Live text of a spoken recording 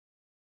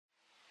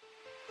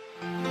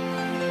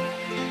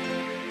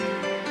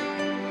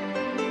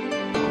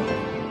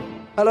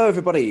Hello,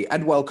 everybody,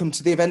 and welcome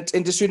to the Event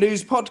Industry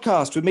News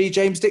Podcast with me,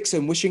 James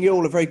Dixon, wishing you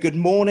all a very good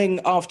morning,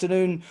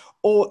 afternoon,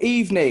 or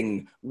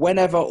evening,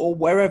 whenever or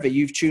wherever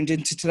you've tuned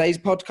into today's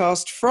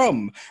podcast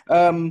from.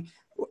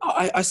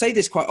 I say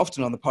this quite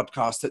often on the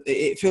podcast, that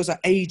it feels like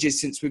ages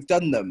since we've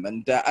done them.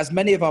 And as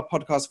many of our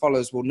podcast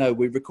followers will know,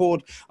 we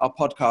record our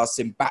podcasts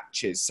in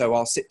batches. So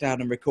I'll sit down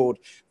and record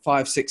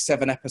 5, 6,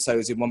 7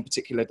 episodes in one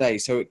particular day.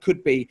 So it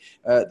could be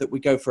that we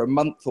go for a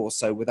month or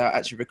so without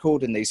actually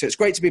recording these. So it's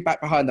great to be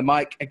back behind the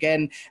mic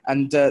again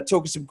and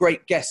talking to some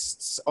great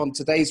guests on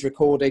today's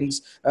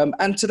recordings.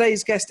 And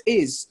today's guest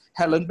is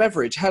Helen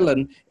Beveridge.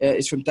 Helen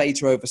is from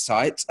Data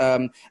Oversight,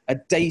 a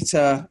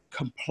data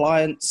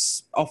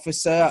compliance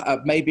officer.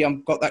 Maybe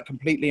I've got that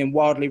completely and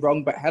wildly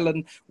wrong, but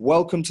Helen,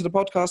 welcome to the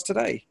podcast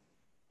today.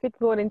 Good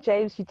morning,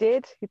 James. You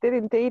did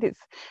indeed.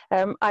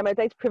 I'm a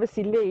data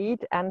privacy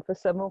lead, and for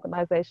some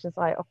organisations,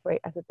 I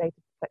operate as a data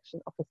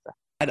protection officer.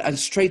 And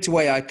straight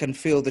away, I can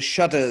feel the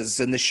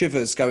shudders and the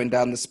shivers going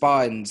down the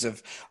spines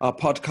of our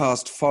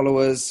podcast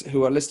followers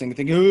who are listening,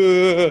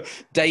 thinking,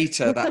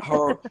 data, that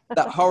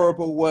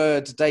horrible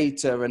word,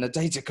 data, and a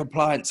data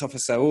compliance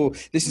officer. Oh,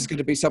 this is going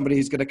to be somebody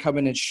who's going to come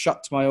in and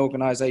shut my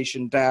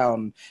organisation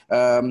down.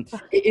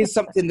 It is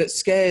something that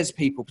scares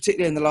people,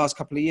 particularly in the last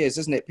couple of years,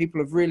 isn't it?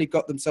 People have really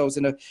got themselves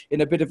in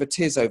a bit of a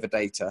tiz over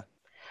data.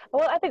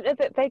 Well, I think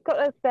that they've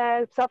got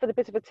themselves in a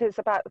bit of a tiz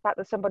about the fact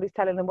that somebody's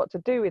telling them what to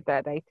do with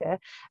their data.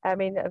 I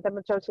mean, the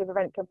majority of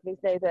event companies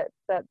know that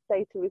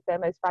data is their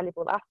most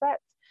valuable asset.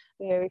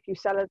 You know, if you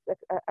sell an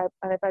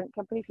event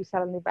company, if you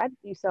sell an event,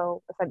 you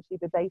sell essentially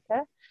the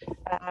data.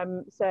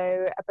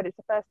 But it's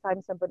the first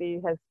time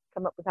somebody has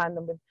come up behind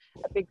them with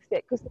a big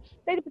stick, because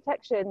data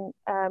protection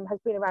has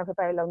been around for a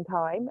very long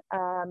time,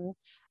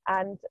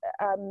 and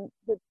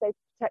the data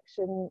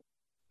protection.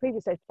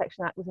 Previous Data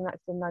Protection Act was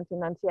enacted in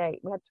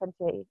 1998. We had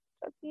 20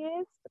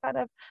 years to kind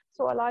of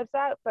sort our lives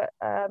out, but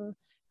kind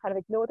of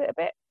ignored it a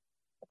bit.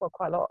 Well,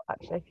 quite a lot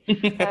actually.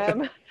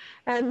 So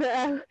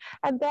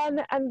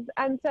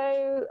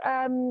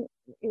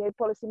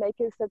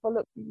policymakers said, well,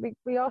 look,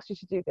 we asked you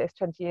to do this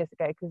 20 years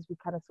ago because we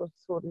kind of sort of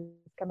saw this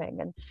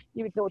coming, and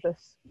you ignored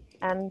us,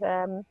 and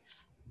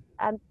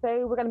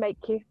so we're going to make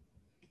you,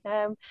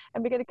 and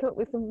we're going to come up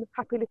with some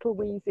happy little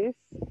wheezes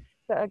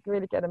that are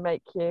really going to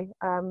make you.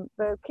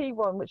 The key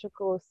one, which of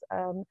course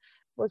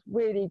was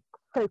really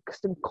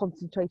focused and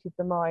concentrated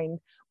the mind,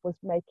 was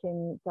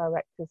making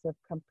directors of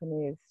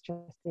companies,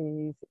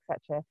 trustees,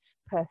 etc.,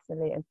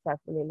 personally and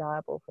severally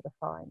liable for the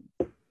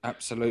fines.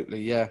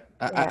 Absolutely, yeah.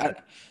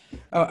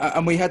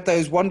 And we had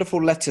those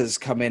wonderful letters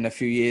come in a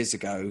few years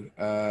ago,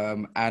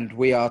 and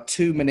we are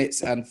 2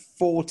 minutes and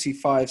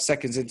 45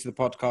 seconds into the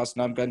podcast,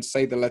 and I'm going to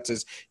say the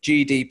letters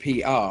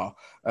GDPR,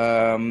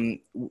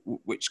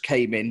 which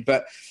came in.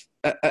 But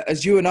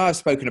as you and I have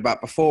spoken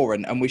about before,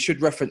 and we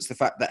should reference the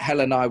fact that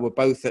Helen and I were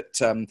both at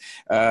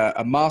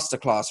a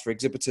masterclass for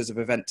exhibitors of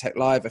Event Tech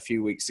Live a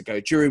few weeks ago,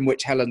 during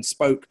which Helen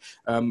spoke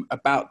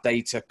about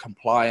data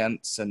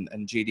compliance and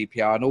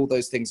GDPR and all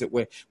those things that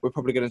we're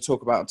probably going to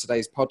talk about on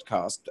today's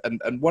podcast.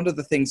 And one of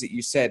the things that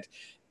you said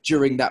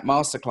during that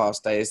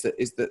masterclass day is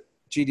that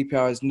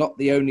GDPR is not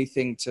the only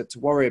thing to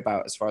worry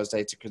about as far as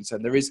data is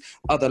concerned. There is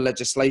other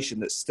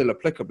legislation that's still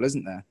applicable,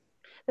 isn't there?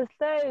 There's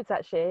loads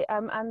actually,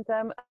 and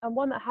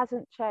one that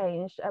hasn't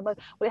changed.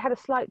 We had a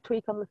slight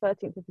tweak on the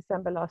 13th of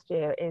December last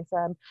year. Is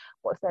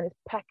what's known as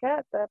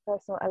PECR, the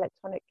Personal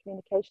Electronic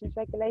Communications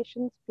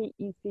Regulations,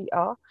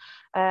 PECR,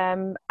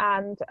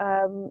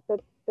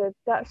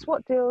 that's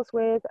what deals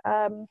with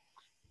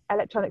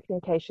electronic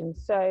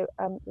communications. So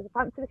there's a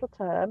fancy little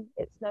term.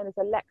 It's known as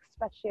a lex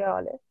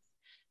specialis,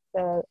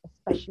 so a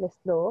specialist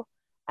law.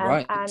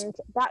 Right. And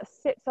that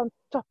sits on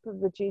top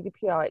of the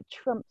GDPR. It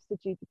trumps the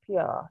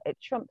GDPR. It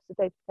trumps the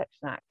Data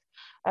Protection Act.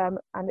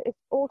 And it's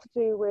all to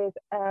do with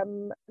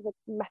the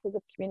method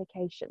of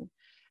communication.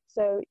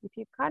 So if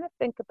you kind of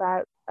think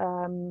about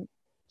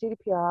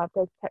GDPR,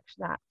 Data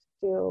Protection Act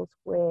deals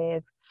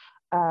with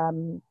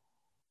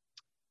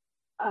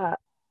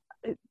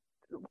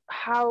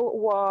how,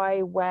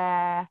 why,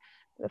 where,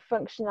 the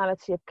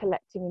functionality of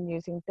collecting and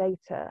using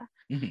data.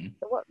 Mm-hmm.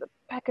 So what the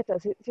PECR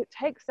does is it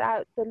takes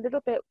out the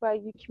little bit where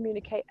you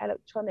communicate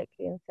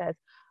electronically and says,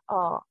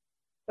 but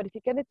if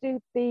you're going to do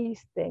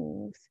these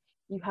things,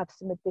 you have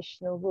some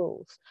additional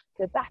rules.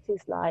 So that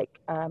is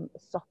like a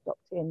soft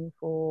opt-in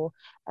for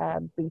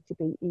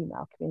B2B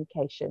email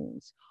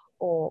communications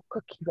or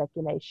cookie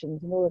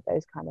regulations and all of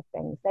those kind of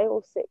things. They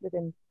all sit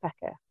within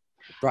PECR.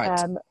 Right.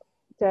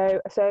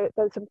 So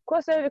there's some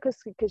crossover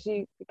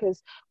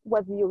because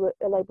whether you were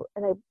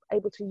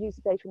able to use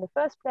the data in the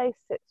first place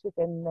sits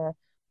within the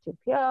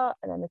GDPR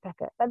and then the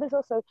PECR. And there's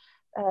also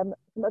some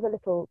other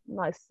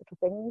nice little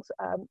things.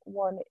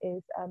 One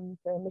is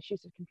the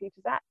Misuse of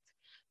Computers Act.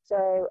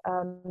 So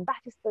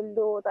that is the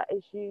law that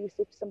is used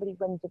if somebody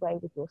runs away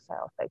with your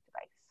sales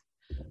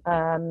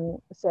database.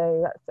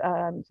 So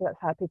that's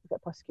how people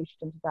get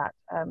prosecuted under that.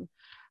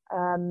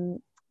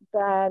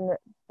 Then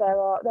there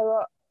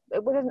are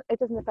it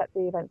doesn't affect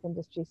the events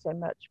industry so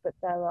much, but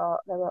there are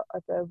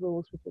other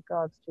rules with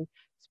regards to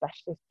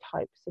specialist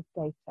types of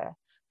data.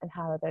 and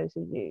how those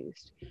are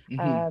used.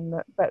 Mm-hmm.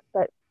 But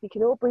you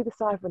can all breathe a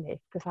sigh of relief,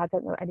 because I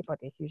don't know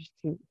anybody who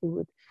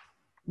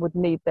would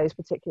need those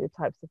particular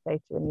types of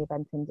data in the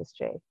event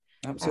industry.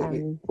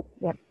 Absolutely.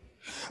 Yeah.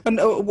 And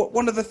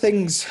one of the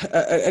things,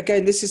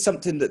 again, this is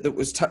something that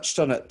was touched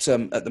on at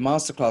the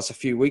masterclass a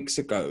few weeks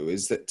ago,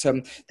 is that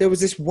there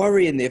was this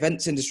worry in the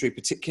events industry,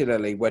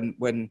 particularly when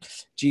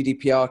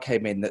GDPR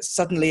came in, that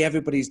suddenly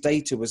everybody's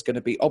data was going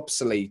to be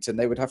obsolete and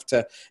they would have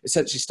to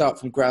essentially start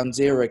from ground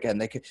zero again.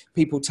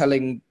 People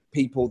telling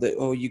people that,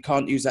 oh, you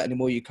can't use that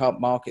anymore, you can't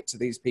market to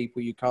these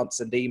people, you can't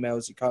send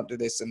emails, you can't do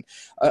this. And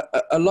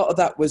a lot of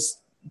that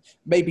was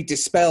maybe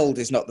dispelled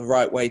is not the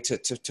right way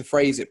to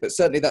phrase it, but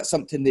certainly that's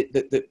something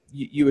that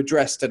you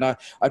addressed, and I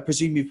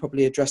presume you've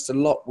probably addressed a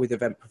lot with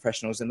event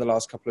professionals in the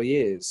last couple of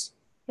years.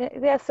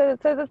 Yeah. So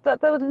there were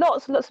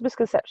lots of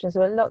misconceptions.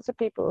 There were lots of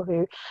people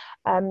who,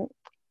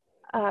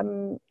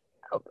 in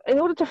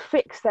order to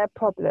fix their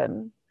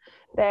problem,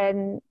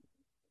 then,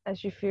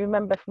 as if you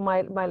remember from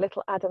my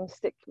little Adam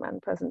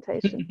Stickman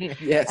presentation,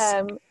 Yes.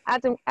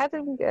 Adam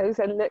goes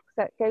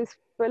goes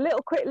for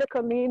a quick look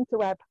on the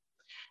interweb.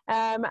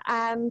 And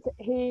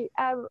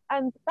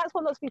that's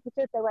what lots of people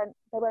did. They went,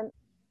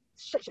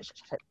 shit.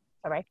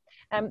 Sorry.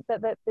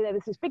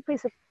 There's this big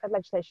piece of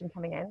legislation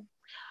coming in.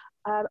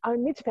 I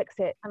need to fix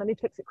it, and I need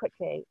to fix it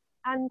quickly.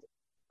 And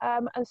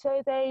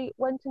so they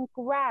went and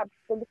grabbed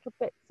the little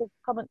bits of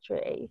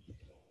commentary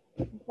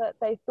that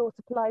they thought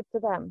applied to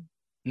them,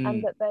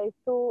 and that they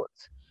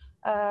thought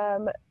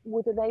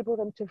would enable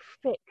them to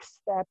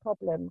fix their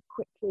problem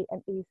quickly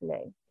and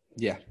easily.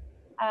 Yeah.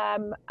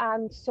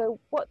 And so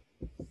what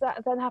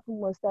that then happened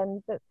was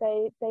then that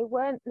they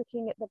weren't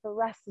looking at the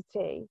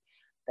veracity.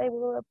 They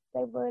were a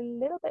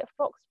little bit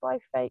foxed by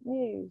fake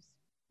news.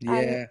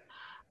 Yeah.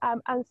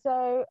 And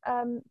so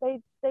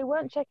they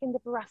weren't checking the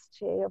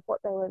veracity of what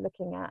they were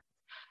looking at,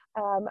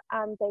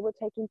 and they were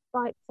taking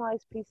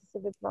bite-sized pieces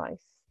of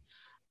advice.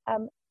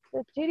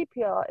 The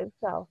GDPR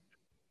itself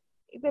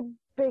is a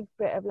big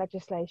bit of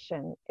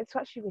legislation. It's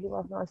actually really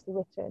well nicely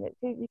written.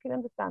 You can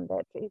understand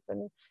it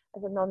even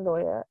as a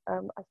non-lawyer,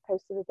 as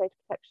opposed to the Data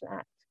Protection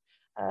Act,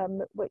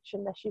 which,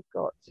 unless you've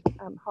got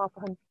half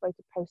 100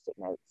 weighted post-it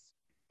notes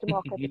to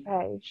mark every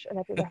page and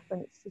every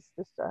reference, is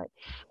just like.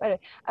 Anyway,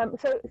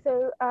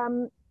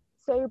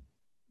 so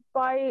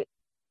by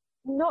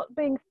not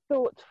being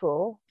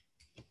thoughtful,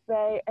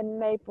 they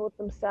enabled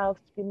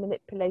themselves to be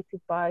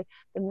manipulated by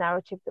the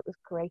narrative that was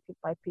created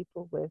by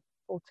people with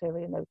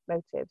ulterior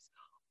motives,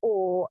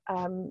 or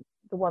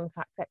the one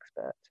fact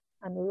expert.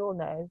 And we all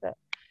know that,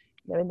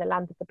 in the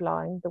land of the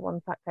blind, the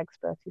one fact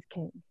expert is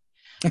king.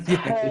 So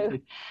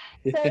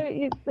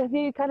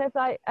you kind of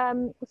like,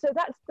 so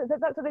that's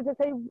what they did.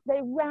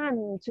 They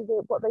ran to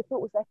what they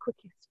thought was their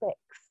quickest fix.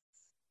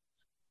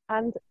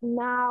 And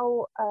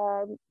now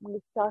we're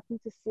starting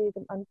to see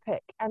them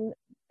unpick. And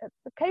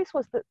the case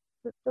was that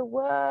there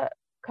were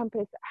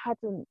companies that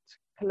hadn't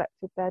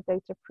collected their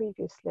data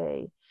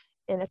previously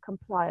in a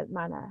compliant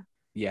manner.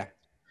 Yeah.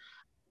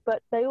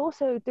 But they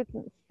also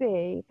didn't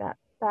see that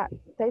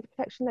data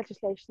protection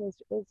legislation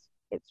is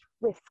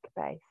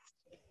risk-based.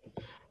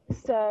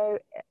 So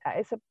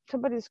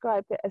somebody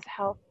described it as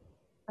health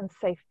and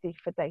safety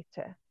for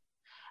data,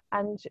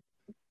 and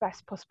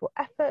best possible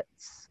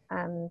efforts,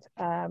 and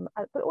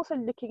but also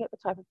looking at the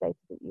type of data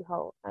that you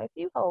hold. Now, if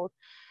you hold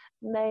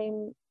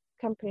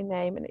company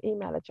name and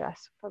email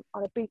address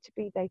on a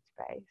B2B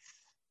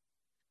database,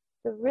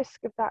 the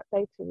risk of that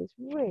data is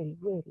really,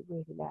 really,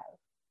 really low.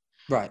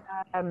 Right.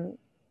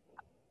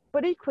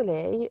 But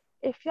equally,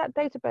 if that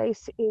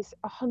database is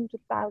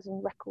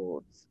 100,000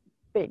 records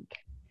big,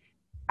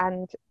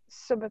 and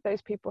some of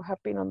those people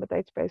have been on the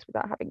database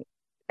without having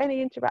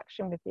any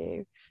interaction with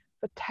you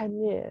for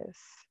 10 years,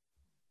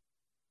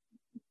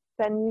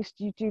 then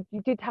you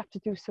did have to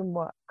do some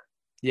work.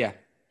 Yeah.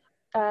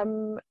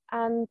 But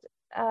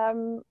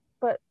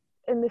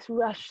in this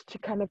rush to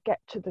kind of get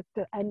to the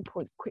end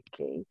point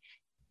quickly,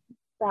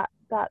 that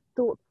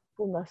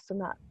thoughtfulness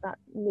and that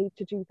need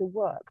to do the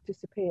work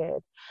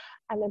disappeared.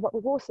 And then what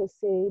we've also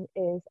seen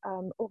is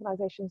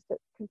organisations that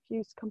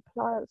confuse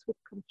compliance with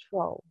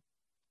control.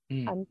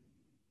 And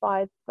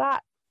by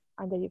that,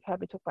 I know you've heard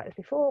me talk about this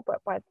before,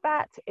 but by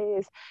that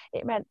is,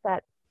 it meant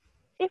that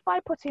if I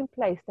put in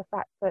place the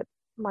fact that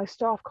my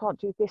staff can't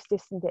do this,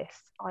 this, and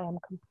this, I am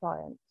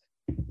compliant.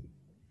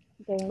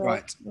 Going, well,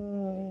 right.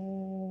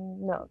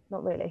 No,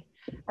 not really.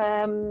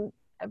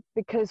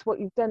 Because what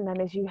you've done then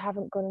is you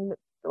haven't gone and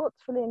looked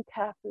thoughtfully and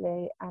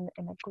carefully and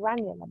in a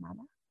granular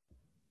manner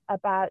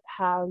about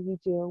how you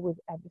deal with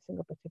every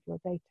single bit of your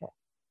data.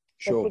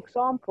 Sure. So, for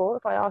example,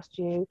 if I asked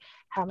you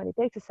how many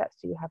data sets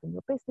do you have in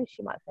your business,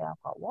 you might say,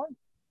 I've got one.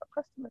 I've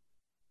got customers.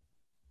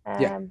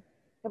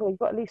 Well, you've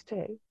got at least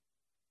two,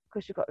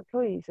 because you've got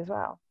employees as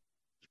well.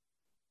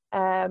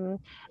 And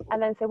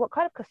then say, what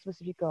kind of customers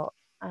have you got?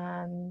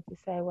 And you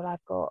say, well,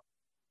 I've got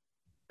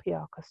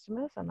PR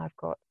customers, and I've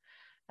got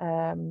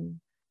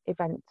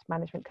event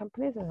management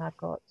companies, and I've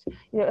got,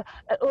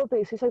 all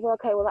these. You say, well,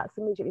 okay, well, that's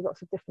immediately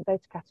lots of different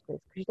data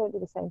categories, because you don't do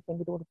the same thing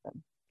with all of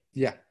them.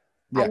 Yeah.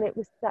 Yeah. And it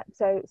was that.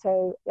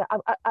 So yeah,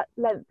 at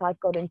length, I've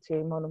got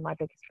into one of my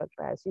biggest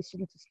bugbears. You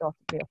shouldn't have started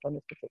me off on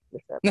this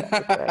particular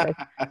subject.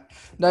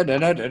 No.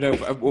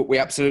 We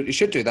absolutely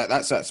should do that.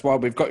 That's why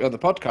we've got you on the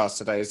podcast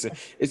today.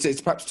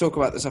 It's perhaps talk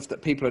about the stuff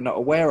that people are not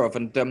aware of.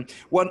 And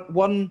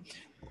one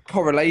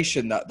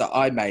correlation that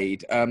I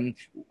made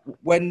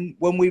when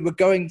we were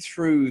going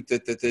through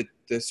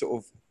the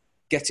sort of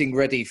getting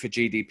ready for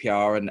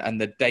GDPR and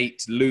the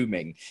date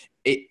looming,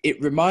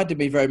 it reminded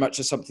me very much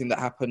of something that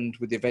happened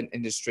with the event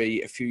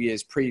industry a few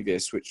years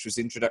previous, which was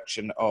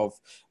introduction of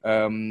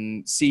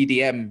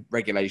CDM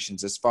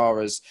regulations as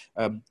far as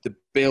the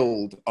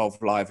build of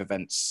live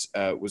events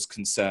was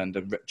concerned,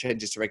 and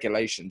changes to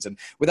regulations. And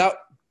without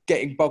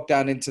getting bogged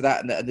down into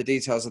that and the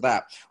details of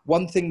that,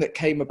 one thing that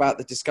came about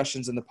the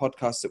discussions and the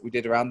podcasts that we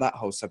did around that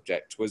whole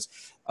subject was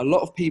a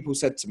lot of people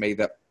said to me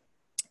that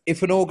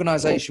if an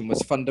organization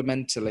was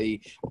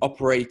fundamentally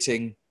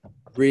operating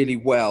really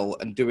well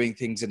and doing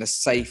things in a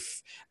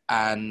safe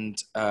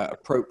and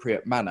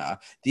appropriate manner,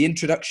 the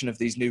introduction of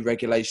these new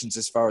regulations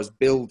as far as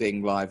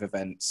building live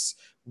events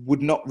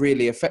would not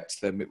really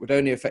affect them. It would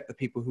only affect the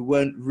people who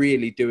weren't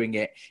really doing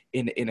it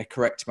in a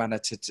correct manner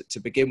to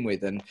begin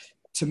with. And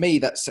to me,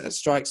 that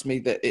strikes me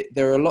that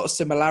there are a lot of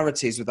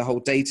similarities with the whole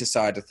data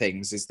side of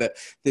things, is that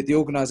the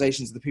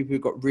organizations, the people who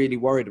got really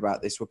worried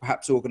about this were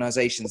perhaps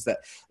organizations that,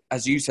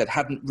 as you said,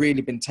 hadn't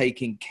really been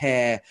taking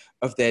care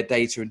of their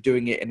data and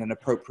doing it in an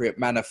appropriate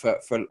manner for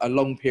a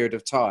long period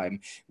of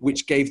time,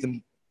 which gave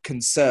them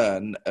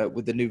concern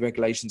with the new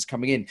regulations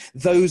coming in.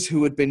 Those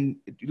who had been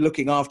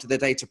looking after their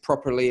data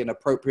properly and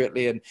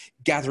appropriately and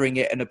gathering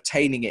it and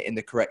obtaining it in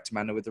the correct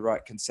manner with the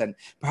right consent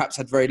perhaps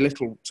had very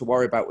little to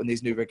worry about when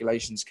these new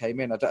regulations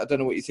came in. I don't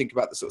know what you think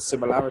about the sort of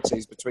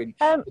similarities between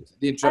the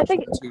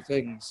introduction of the two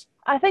things.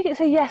 I think it's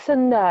a yes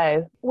and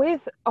no.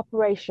 With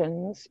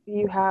operations,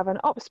 you have an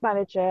ops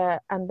manager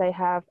and they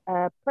have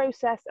a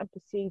process and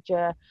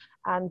procedure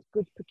and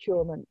good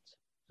procurement.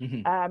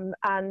 Mm-hmm.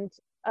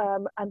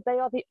 And they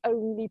are the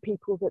only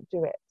people that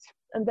do it.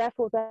 And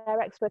therefore, their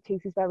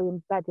expertise is very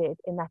embedded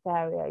in that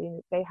area.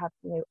 They have,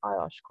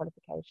 IOSH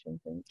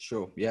qualifications and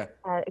sure, yeah,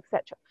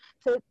 etc.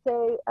 So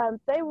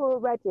they were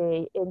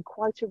already in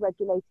quite a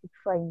regulated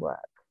framework.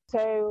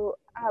 So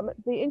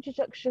the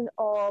introduction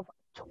of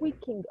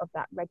tweaking of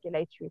that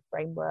regulatory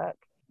framework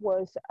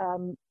was a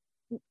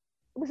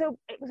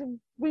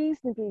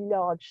reasonably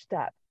large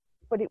step,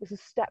 but it was a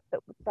step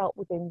that felt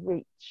within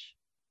reach.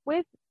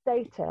 With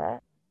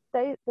data,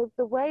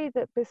 the way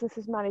that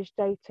businesses manage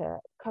data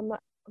come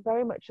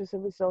very much as a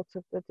result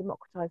of the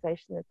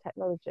democratization of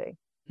technology.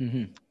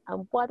 Mm-hmm.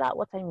 And by that,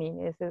 what I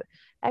mean is that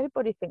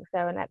everybody thinks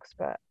they're an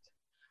expert.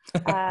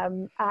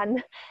 And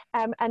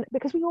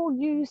because we all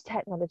use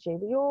technology,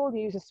 we all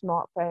use a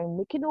smartphone,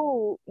 we can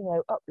all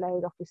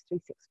upload Office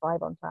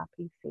 365 onto our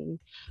PC,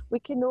 we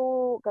can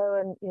all go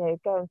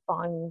and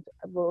find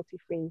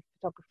royalty-free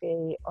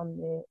photography on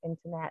the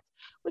internet,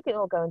 we can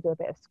all go and do a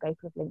bit of scrape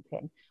of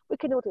LinkedIn, we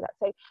can all do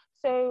that.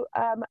 So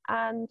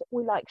and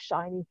we like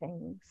shiny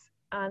things,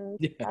 and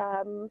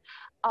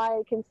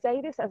I can say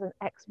this as an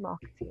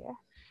ex-marketeer.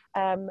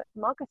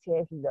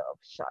 Marketeers love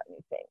shiny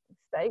things.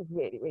 They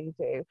really, really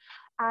do.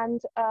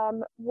 And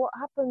what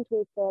happened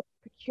with the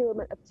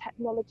procurement of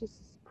technology to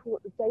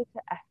support the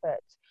data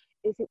effort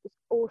is it was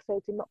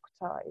also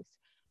democratized,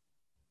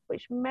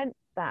 which meant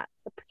that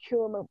the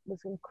procurement was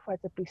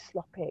incredibly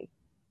sloppy.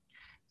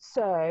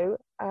 So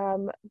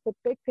the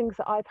big things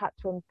that I've had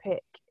to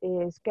unpick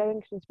is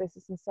going into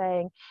business and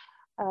saying,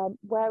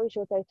 where is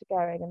your data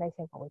going? And they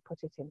say, well, we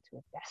put it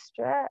into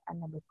Destra,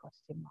 and then we've got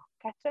it in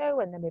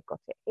Marketo, and then we've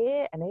got it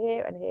here and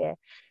here and here.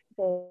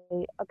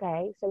 They,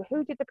 okay, so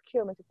who did the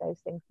procurement of those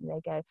things? And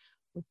they go,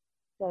 we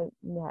don't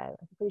know.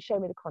 Please show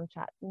me the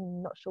contract.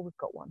 Not sure we've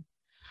got one.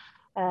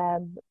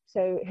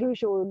 So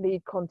who's your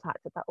lead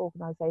contact at that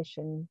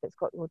organisation that's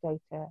got your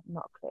data?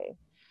 Not a clue.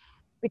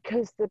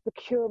 Because the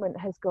procurement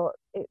has got,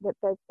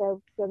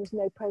 there is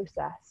no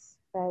process.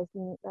 There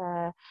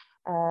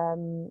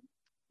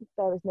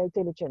is no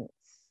diligence,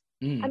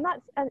 and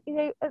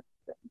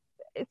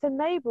it's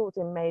enabled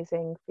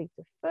amazing fleet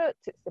of foot.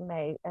 It's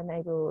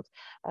enabled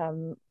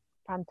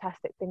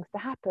fantastic things to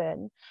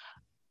happen.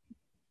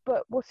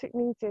 But what it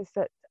means is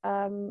that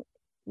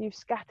you've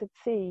scattered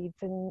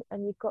seeds, and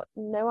you've got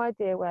no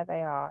idea where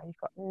they are. You've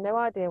got no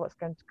idea what's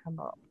going to come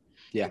up.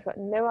 Yeah. You've got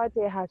no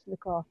idea how to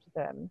look after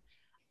them.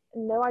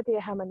 No idea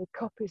how many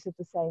copies of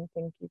the same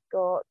thing you've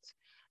got.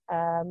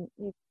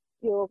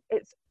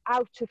 It's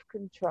out of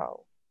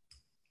control.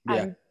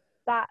 Yeah. And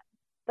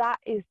that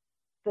is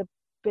the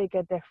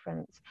bigger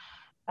difference.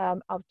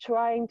 I'm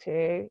trying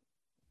to,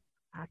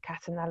 our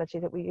cat analogy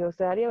that we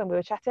used earlier when we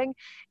were chatting,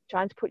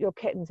 trying to put your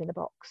kittens in a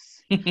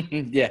box.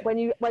 Yeah. When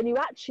you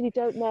actually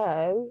don't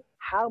know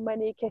how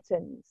many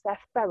kittens, they're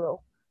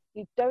feral.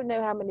 You don't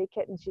know how many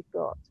kittens you've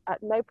got.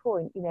 At no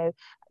point,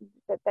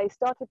 that they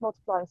started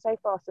multiplying so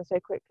fast and so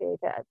quickly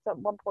that at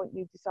some one point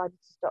you decided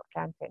to stop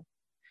counting.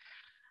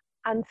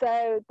 And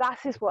so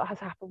that is what has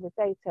happened with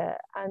data.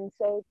 And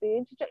so the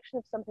introduction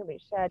of something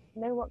which said,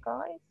 you know what,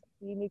 guys,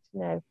 you need to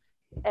know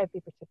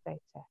every bit of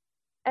data.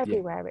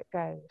 everywhere it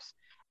goes,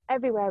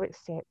 everywhere it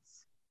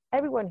sits,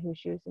 everyone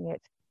who's using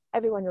it,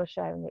 everyone you're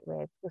sharing it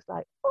with, was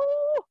like,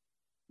 oh,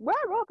 where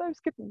are those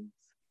kittens?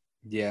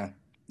 Yeah.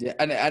 Yeah,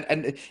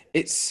 and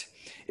it's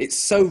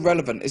so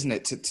relevant, isn't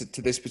it,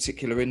 to this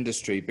particular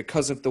industry,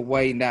 because of the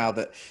way now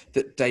that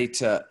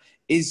data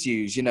is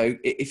used. You know,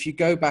 if you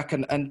go back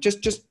and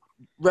just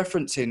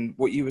referencing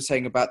what you were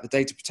saying about the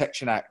Data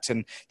Protection Act,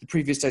 and the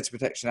previous Data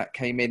Protection Act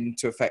came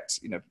into effect,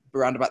 you know,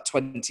 around about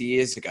 20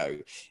 years ago.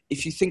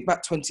 If you think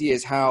back 20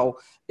 years, how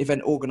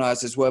event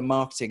organisers were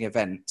marketing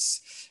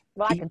events.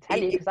 Well, I can tell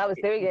you because I was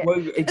doing it.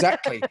 Well,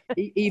 exactly.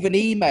 Even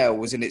email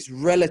was in its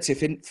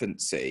relative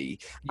infancy.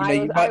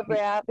 You know,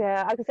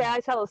 Yeah. I can say I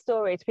tell a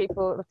story to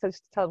people to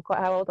tell them quite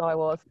how old I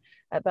was.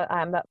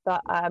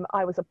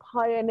 I was a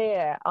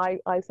pioneer. I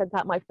sent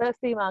out my first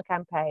email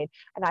campaign,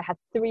 and I had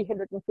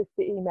 350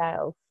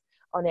 emails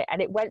on it, and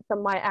it went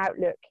from my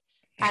Outlook,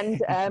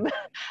 and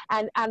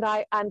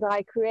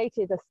I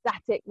created a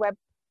static web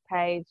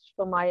page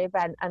for my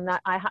event, and that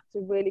I had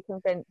to really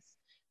convince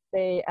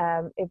the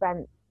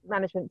event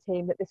management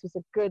team that this was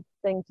a good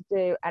thing to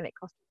do, and it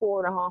cost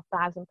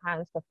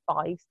 £4,500 for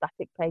 5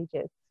 static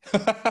pages.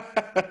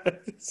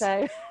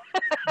 So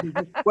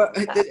well,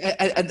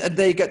 and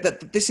there you go.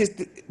 That this is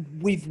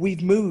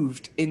we've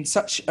moved in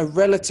such a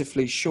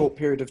relatively short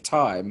period of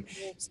time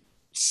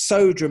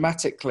so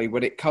dramatically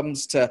when it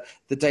comes to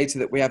the data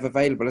that we have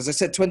available. As I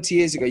said, 20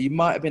 years ago, you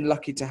might have been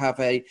lucky to have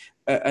an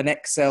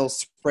Excel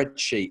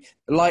spreadsheet.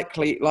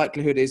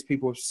 Likelihood is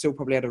people still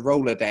probably had a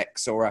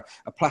Rolodex or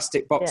a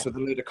plastic box with a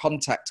load of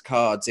contact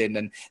cards in,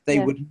 and they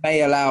would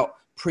mail out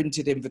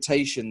printed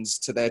invitations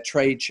to their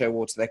trade show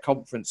or to their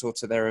conference or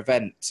to their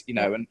event, you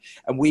know, and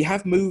we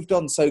have moved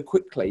on so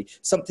quickly.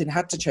 Something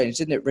had to change,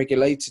 didn't it,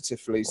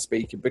 regulatively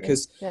speaking,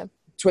 because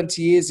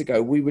 20 years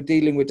ago, we were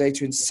dealing with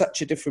data in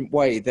such a different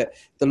way that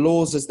the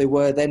laws as they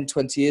were then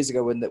 20 years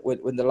ago when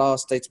the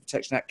last Data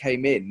Protection Act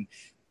came in,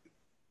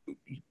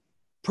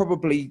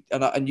 probably,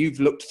 and you've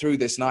looked through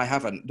this and I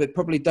haven't, they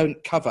probably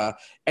don't cover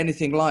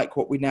anything like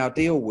what we now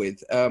deal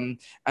with. And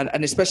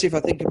especially if I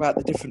think about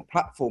the different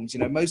platforms, you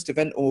know, most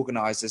event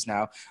organisers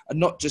now are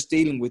not just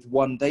dealing with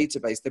one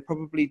database, they're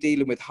probably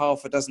dealing with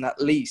half a dozen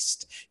at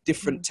least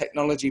different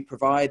technology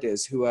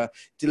providers who are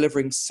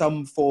delivering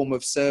some form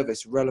of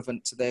service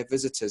relevant to their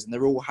visitors, and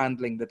they're all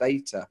handling the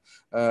data.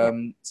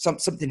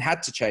 Something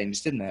had to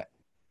change, didn't it?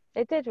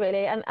 It did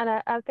really, and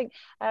I think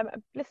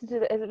listen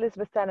to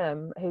Elizabeth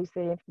Denham, who's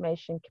the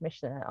Information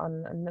Commissioner,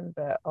 on a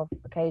number of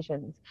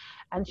occasions,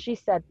 and she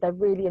said there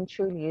really and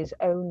truly is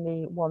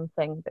only one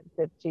thing that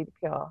the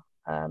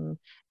GDPR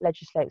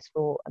legislates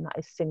for, and that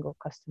is single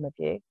customer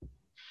view.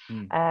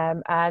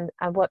 And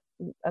for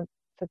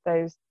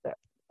those that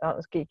aren't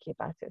as geeky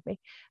about it as me,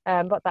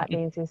 what that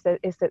means is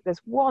that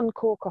there's one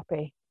core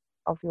copy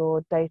of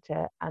your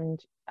data,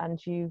 and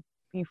you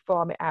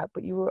farm it out,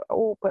 but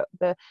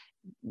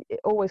it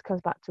always comes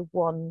back to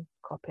one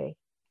copy.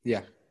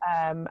 Yeah.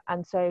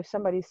 And so if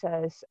somebody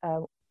says,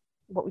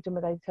 what we've done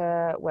with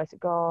data, where's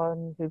it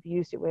gone, who've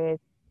used it with,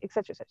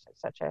 etc.,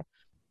 etc.,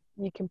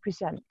 you can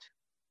present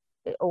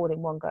it all in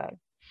one go.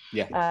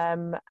 Yeah.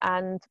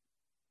 And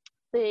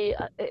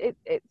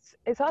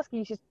it's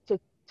asking you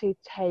to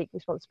take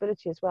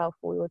responsibility as well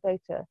for your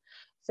data.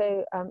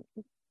 So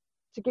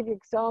to give you an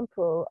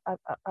example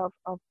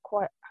of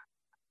quite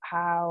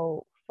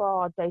how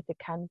far data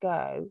can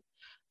go,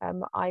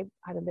 I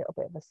had a little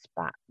bit of a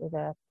spat with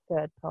a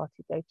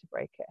third-party data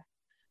breaker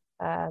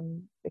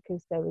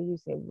because they were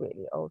using a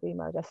really old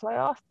email address. So I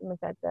asked them and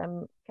said,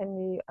 can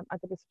you, I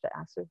did a subject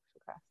as service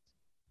request,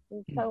 can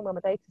you tell me where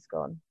my data's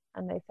gone?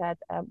 And they said,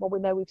 well, we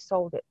know we've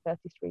sold it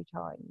 33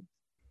 times.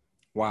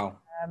 Wow.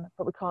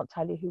 But we can't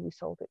tell you who we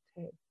sold it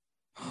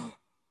to.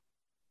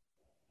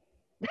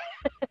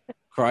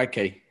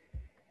 Crikey.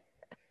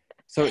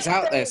 So it's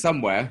out there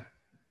somewhere.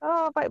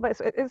 Oh, but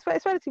it's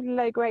relatively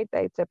low grade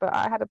data. But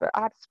I had a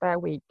spare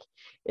week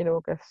in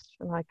August,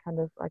 and I kind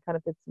of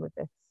did some of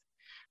this.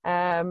 You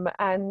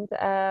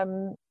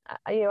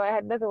know, I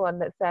had another one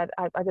that said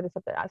I did a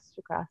subject access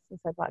request and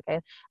said, right, okay,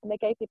 and they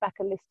gave me back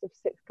a list of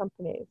 6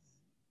 companies,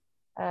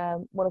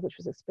 one of which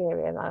was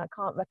Experian, and I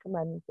can't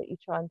recommend that you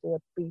try and do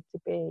a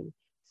B2B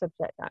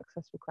subject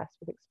access request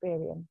with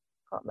Experian.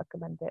 Can't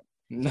recommend it.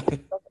 No.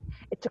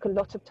 It took a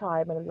lot of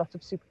time and a lot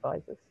of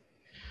supervisors.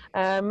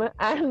 And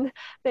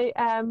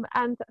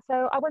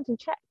so I went and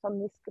checked on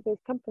these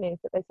companies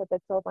that they said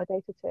they'd sold my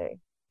data to.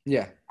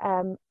 Yeah.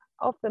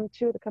 Of them,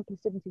 2 of the companies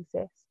didn't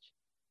exist.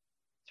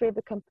 3 of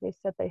the companies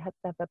said they had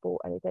never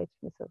bought any data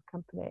from this other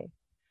company,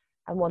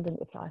 and 1 didn't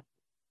reply.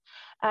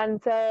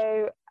 And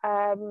so,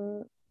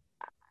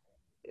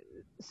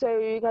 so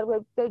you got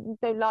to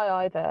don't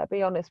lie either.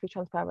 Be honest, be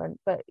transparent.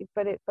 But it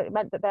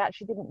meant that they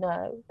actually didn't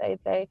know.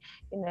 They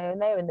you know,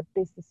 and they were in the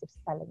business of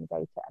selling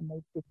data, and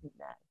they didn't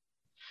know.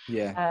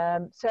 Yeah.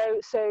 So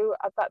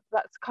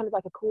that's kind of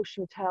like a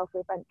cautionary tale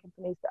for event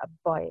companies that are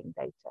buying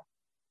data.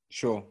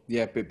 Sure.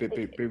 Yeah. Be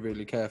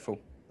really careful.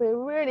 Be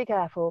really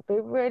careful. Be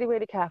really,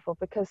 really careful,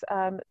 because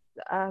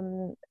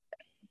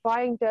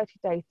buying dirty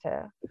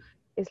data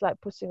is like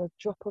putting a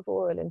drop of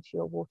oil into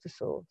your water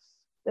source.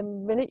 The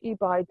minute you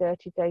buy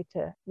dirty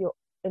data, your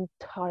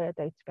entire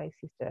database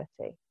is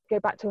dirty. Go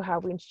back to how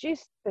we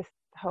introduced this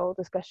whole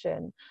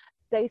discussion.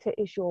 Data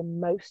is your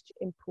most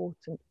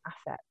important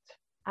asset,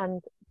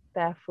 and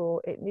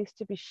therefore it needs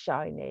to be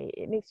shiny,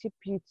 it needs to be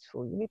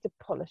beautiful, you need to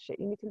polish it,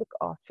 you need to look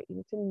after it, you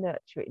need to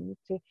nurture it, you need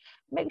to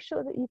make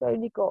sure that you've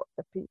only got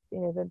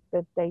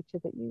the data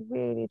that you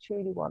really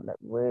truly want, that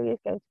really is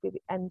going to be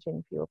the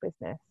engine for your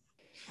business.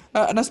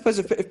 And I suppose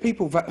if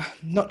people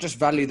not just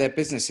value their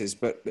businesses,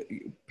 but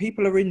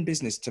people are in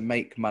business to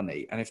make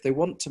money. And if they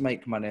want to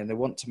make money and they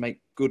want to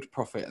make good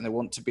profit and they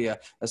want to be a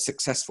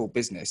successful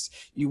business,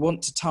 you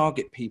want to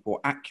target people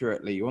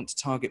accurately. You want to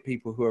target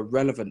people who are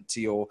relevant to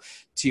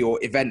your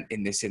event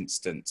in this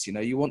instance. You know,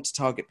 you want to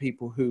target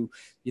people who,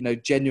 you know,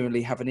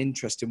 genuinely have an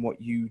interest in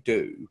what you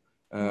do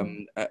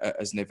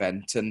as an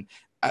event, and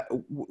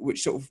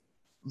which sort of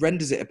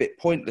renders it a bit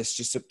pointless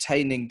just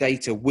obtaining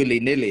data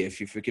willy-nilly, if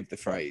you forgive the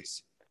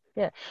phrase.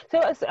 Yeah. So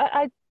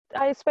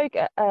I spoke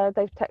at a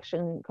data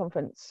protection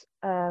conference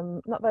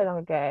not very long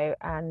ago,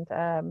 and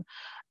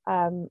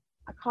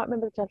I can't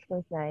remember the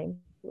gentleman's name,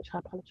 which I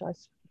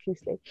apologise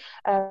profusely,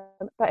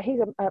 but he's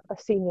a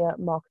senior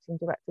marketing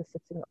director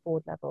sitting at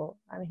board level,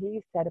 and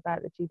he said about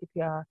the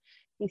GDPR,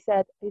 he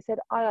said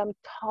I am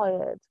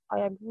tired, I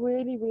am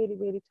really, really,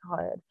 really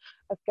tired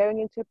of going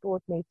into a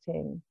board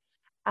meeting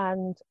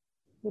and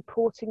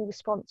reporting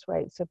response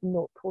rates of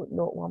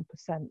 0.01%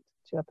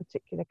 to a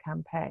particular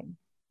campaign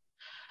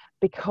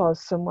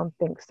because someone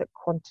thinks that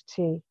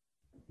quantity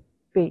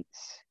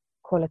beats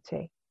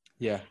quality.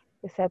 Yeah.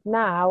 They said,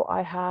 now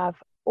I have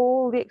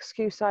all the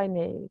excuse I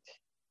need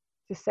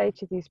to say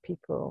to these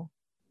people,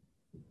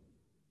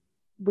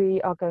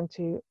 we are going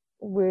to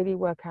really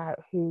work out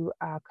who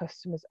our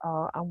customers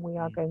are, and we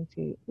are going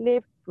to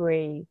live,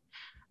 breathe,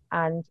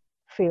 and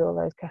feel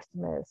those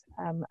customers,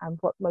 and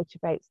what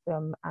motivates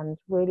them, and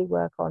really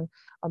work on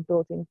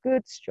building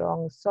good,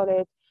 strong,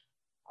 solid,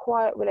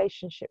 quiet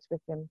relationships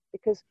with them.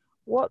 Because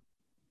what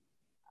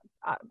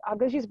I'm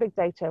going to use a big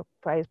data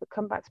phrase, but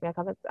come back to me.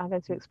 I'm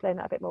going to explain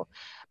that a bit more.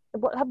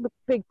 What happens with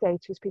big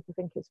data is people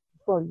think it's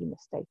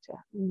voluminous data,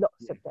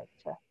 lots of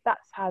data.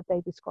 That's how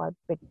they describe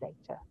big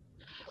data.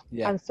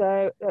 Yeah. And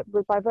so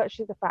by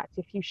virtue of the fact,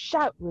 if you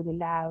shout really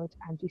loud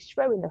and you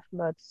throw enough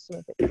mud, some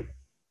of it.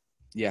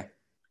 Yeah.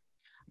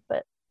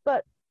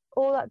 But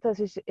all that does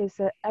is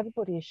that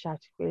everybody is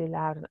shouting really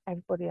loud and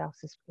everybody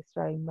else is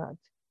throwing mud.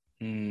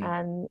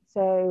 And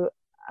so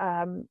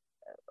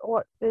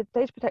what the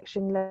data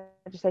protection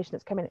legislation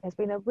that's come in has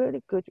been a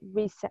really good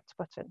reset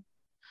button.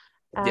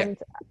 And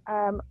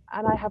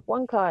I have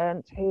one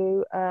client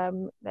who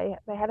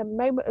they had a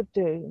moment of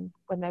doom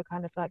when they're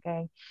kind of like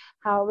going,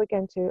 how are we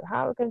going to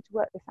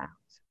work this out?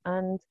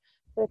 And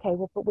okay,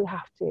 well, but we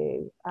have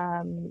to.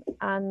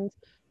 And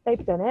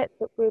they've done it,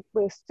 but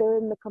we're still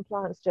in the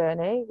compliance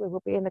journey. We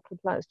will be in the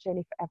compliance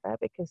journey forever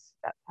because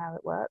that's how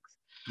it works.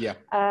 Yeah.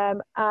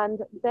 And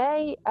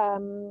they,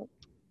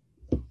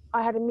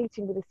 I had a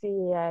meeting with the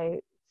CEO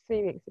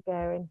 3 weeks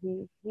ago, and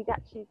he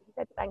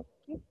said thank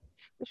you,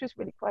 which was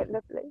really quite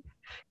lovely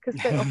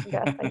because don't often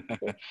get a thank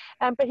you.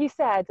 But he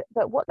said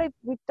that what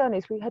we've done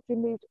is we had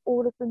removed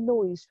all of the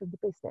noise from the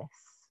business.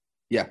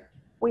 Yeah.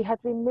 We had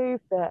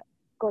removed the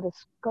got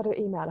to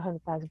email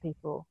 100,000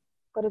 people,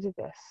 got to do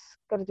this,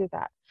 got to do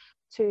that,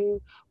 to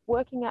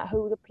working out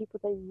who the people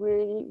they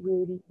really,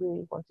 really,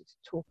 really wanted to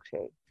talk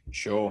to.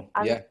 Sure.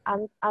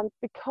 And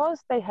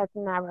because they had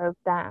narrowed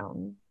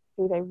down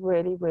who they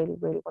really, really,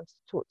 really wanted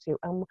to talk to,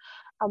 and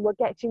were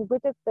getting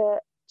rid of the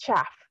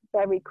chaff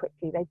very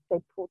quickly. They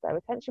pulled their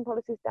retention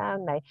policies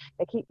down.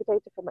 They keep the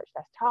data for much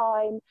less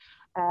time,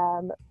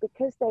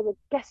 because they were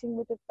getting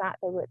rid of that.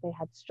 They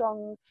had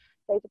strong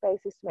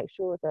databases to make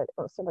sure that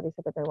somebody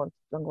said that they wanted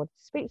to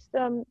speak to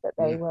them, that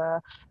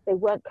they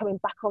weren't coming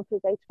back onto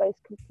the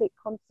database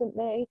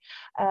constantly.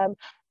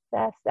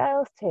 Their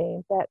sales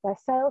team, their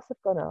sales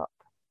have gone up,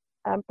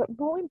 but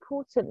more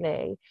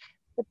importantly,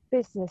 the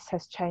business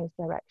has changed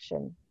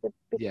direction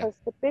because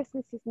the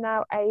business is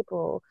now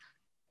able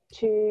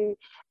to,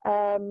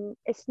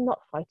 it's not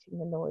fighting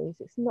the noise,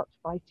 it's not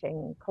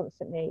fighting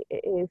constantly,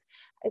 it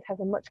has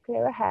a much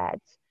clearer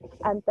head,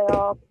 and they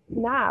are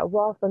now,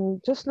 rather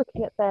than just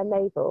looking at their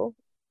navel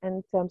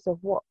in terms of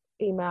what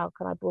email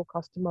can I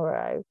broadcast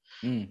tomorrow,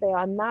 they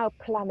are now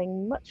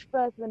planning much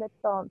further in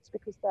advance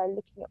because they're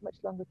looking at much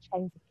longer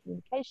chains of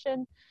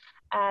communication,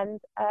 and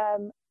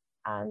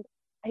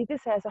he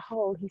did say as a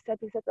whole, he said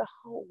as a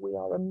whole, we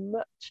are a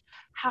much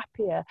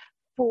happier,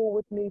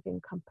 forward-moving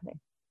company.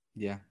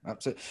 Yeah,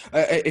 absolutely.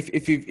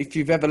 If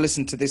you've ever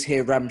listened to this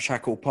here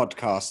ramshackle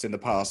podcast in the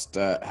past,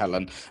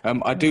 Helen,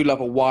 I do love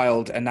a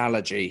wild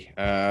analogy,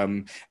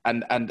 and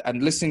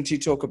listening to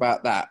you talk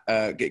about that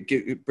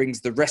it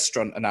brings the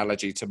restaurant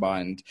analogy to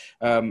mind,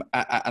 and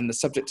the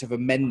subject of a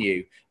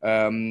menu.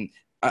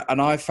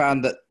 And I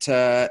found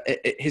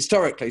that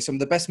historically, some of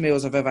the best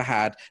meals I've ever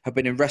had have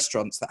been in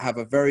restaurants that have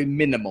a very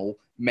minimal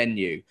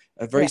menu,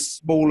 a very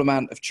small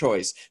amount of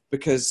choice,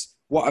 because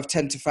what I've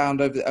tend to find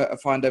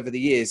over the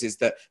years is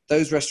that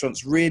those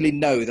restaurants really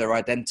know their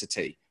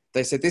identity.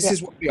 They say, this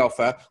is what we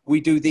offer. We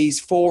do these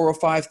 4 or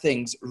 5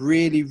 things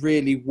really,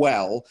 really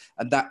well,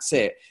 and that's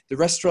it. The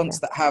restaurants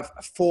that have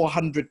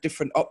 400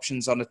 different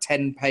options on a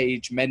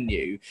 10-page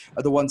menu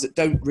are the ones that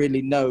don't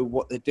really know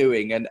what they're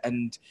doing,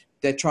 and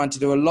they're trying to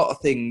do a lot of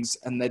things,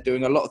 and they're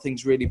doing a lot of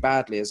things really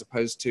badly as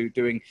opposed to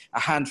doing a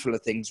handful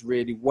of things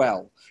really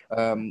well.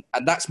 And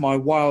that's my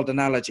wild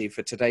analogy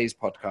for today's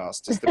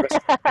podcast. Is the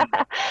restaurant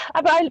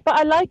but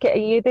I like it.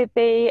 You did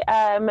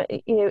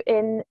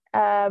in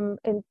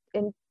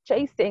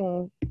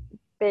chasing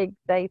big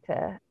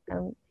data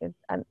and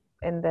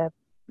in the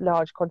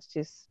large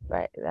quantities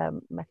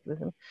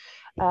mechanism.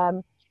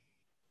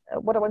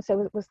 What I want to say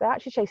was they're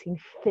actually chasing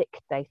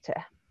thick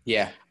data.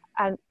 Yeah.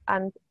 And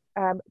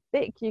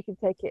thick, you can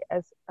take it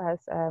as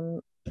a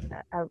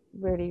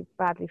really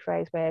badly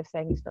phrased way of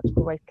saying it's not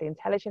greatly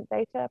intelligent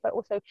data, but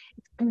also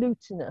it's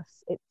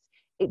glutinous.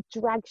 It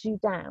drags you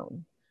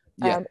down.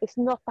 It's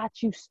not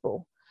that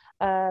useful.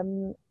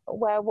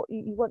 Where what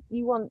you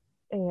want,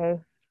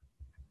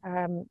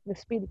 the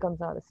Speedy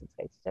Gonzales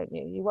data, don't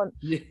you? You want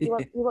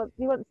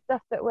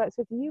stuff that works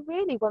with you. You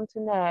really want to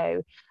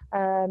know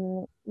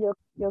your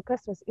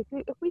customers. If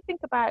we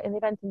think about in the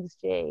event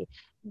industry,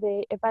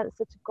 the events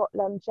that have got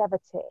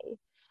longevity,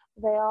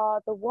 they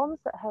are the ones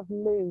that have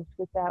moved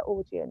with their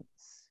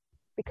audience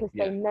because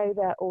they know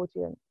their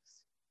audience,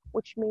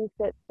 which means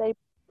that they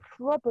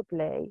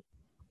probably,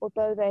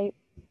 although they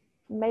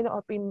may not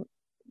have been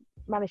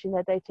managing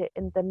their data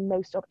in the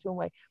most optimal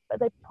way, but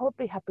they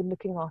probably have been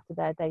looking after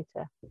their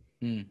data,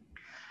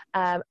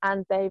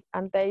 and they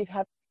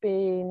have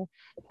been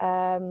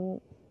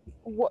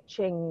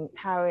watching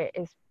how it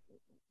is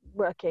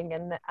working,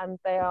 and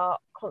they are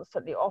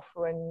constantly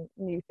offering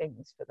new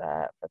things for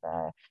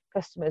their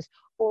customers,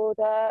 or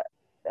they're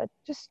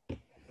just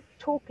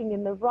talking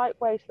in the right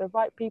way to the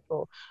right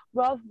people,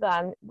 rather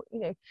than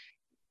in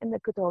the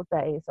good old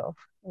days of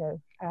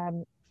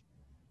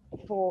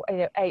for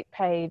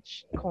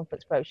 8-page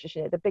conference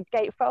brochures, the big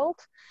gatefold,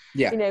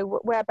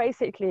 where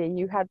basically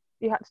you had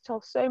to tell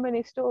so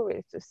many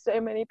stories to so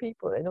many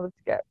people in order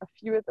to get a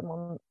few of them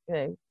on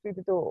through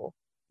the door.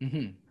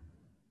 Mm-hmm.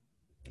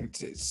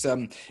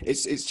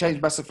 It's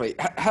changed massively.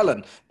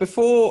 Helen,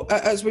 before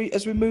as we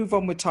move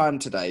on with time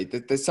today,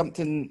 there's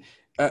something,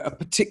 a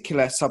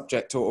particular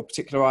subject or a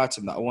particular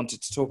item that I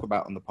wanted to talk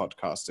about on the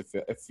podcast,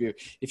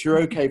 if you're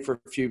okay for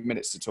a few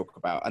minutes to talk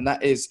about, and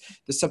that is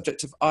the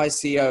subject of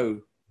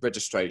ICO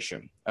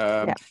registration.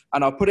 And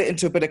I'll put it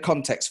into a bit of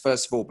context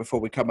first of all before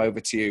we come over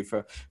to you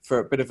for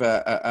a bit of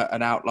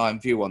an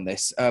outline view on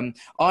this.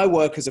 I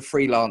work as a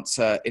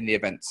freelancer in the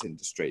events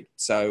industry,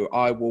 so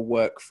I will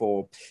work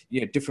for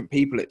different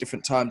people at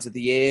different times of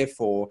the year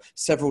for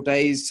several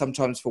days,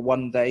 sometimes for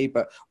one day,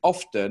 but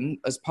often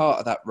as part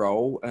of that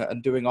role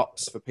and doing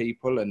ops for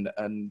people and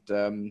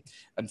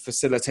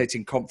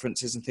facilitating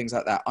conferences and things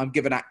like that, I'm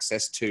given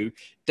access to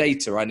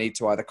data. I need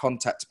to either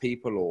contact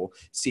people or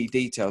see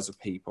details of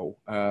people.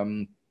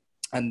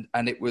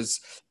 And it was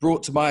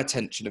brought to my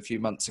attention a few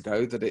months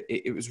ago that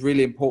it was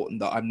really important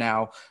that I'm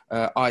now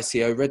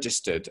ICO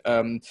registered.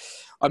 I'm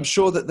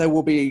sure that there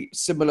will be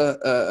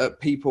similar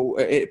people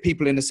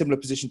in a similar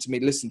position to me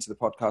listening to the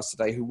podcast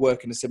today who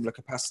work in a similar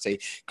capacity.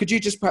 Could you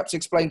just perhaps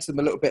explain to them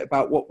a little bit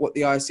about what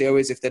the ICO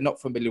is if they're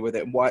not familiar with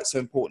it, and why it's so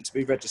important to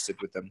be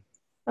registered with them?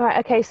 All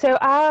right, okay, so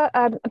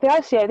the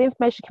ICO, the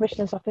Information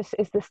Commissioner's Office,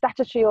 is the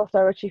statutory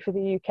authority for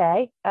the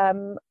UK.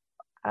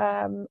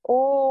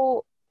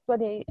 All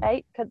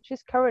 28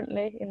 countries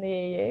currently in the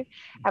EU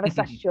have a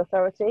statutory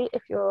authority.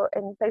 If you're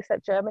in places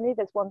like Germany,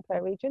 there's one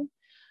per region.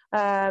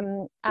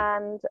 They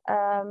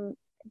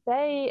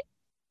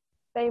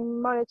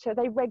monitor,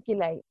 they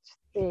regulate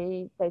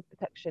the data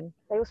protection.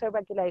 They also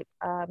regulate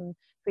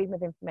freedom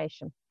of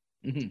information.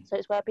 Mm-hmm. So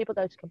it's where people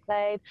go to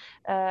complain.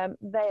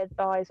 They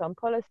advise on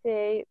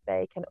policy.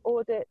 They can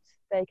audit.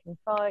 They can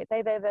fight.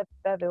 They're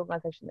the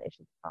organisation that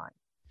issues the fine.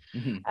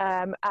 Mm-hmm.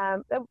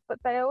 But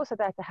they are also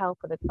there to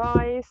help and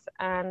advise.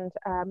 And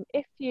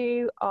if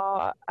you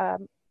are a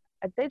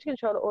data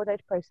controller or a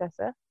data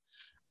processor,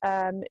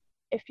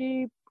 if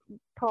you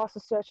pass a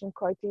certain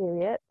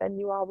criteria, then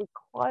you are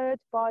required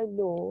by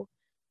law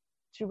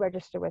to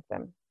register with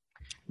them.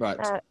 Right.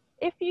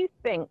 If you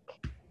think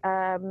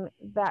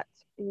that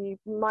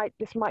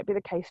this might be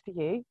the case for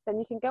you, then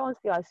you can go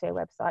onto the ICO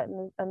website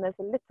and there's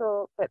a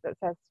little bit that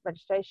says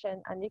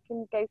registration, and you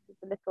can go through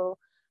the little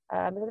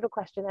there's a little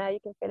questionnaire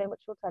you can fill in,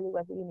 which will tell you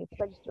whether you need to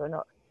register or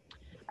not.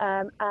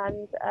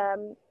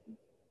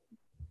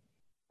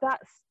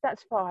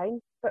 That's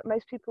fine, but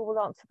most people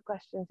will answer the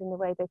questions in the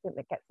way they think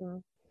that gets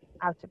them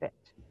out of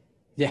it.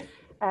 Yeah.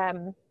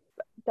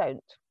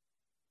 Don't.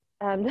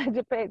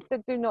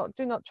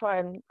 Do not try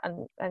and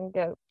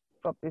go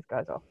fob these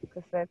guys off,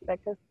 because they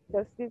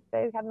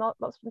have lots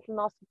of little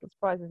nasty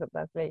surprises up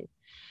their sleeve.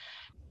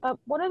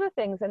 One of the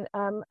things, and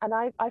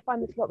I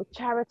find this a lot with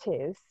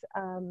charities.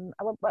 I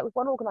work with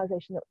one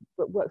organisation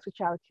that works with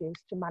charities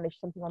to manage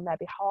something on their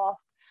behalf,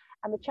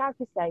 and the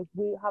charities say,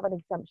 we have an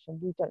exemption,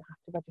 we don't have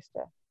to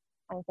register.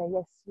 and say,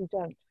 yes, you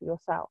don't for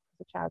yourself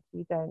as a charity,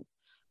 you don't,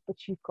 but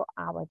you've got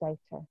our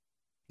data,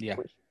 Yeah.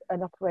 which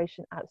an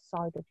operation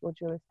outside of your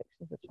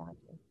jurisdiction as a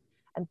charity,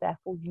 and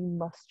therefore you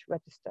must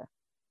register.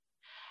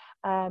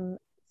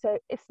 So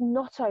it's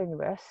not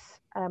onerous.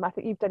 I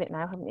think you've done it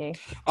now, haven't you?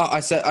 I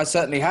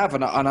certainly have,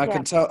 and I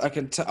can tell,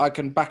 I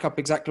can back up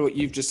exactly what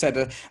you've just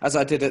said, as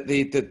I did at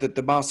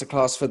the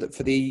masterclass for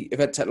the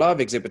Event Tech Live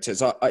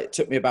exhibitors. It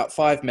took me about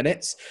 5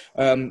 minutes.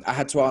 I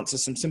had to answer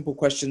some simple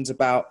questions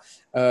about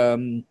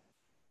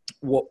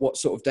what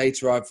sort of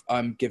data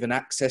I'm given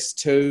access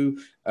to,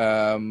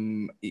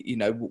 you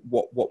know,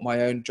 what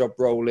my own job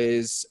role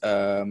is,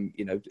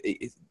 you know,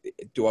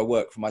 do I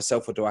work for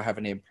myself or do I have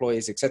any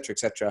employees, etc.,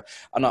 etc.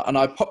 And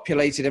I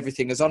populated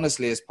everything as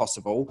honestly as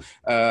possible,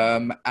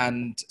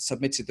 and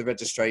submitted the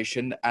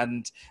registration.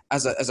 And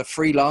as a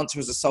freelancer,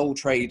 as a sole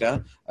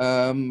trader,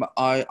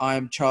 I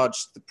am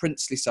charged the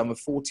princely sum of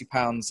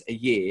 £40 a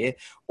year,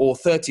 or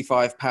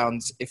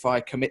 £35 if I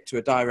commit to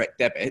a direct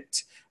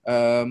debit.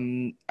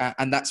 And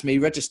that's me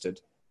registered.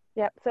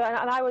 Yeah. So,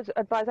 and I would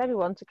advise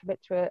everyone to commit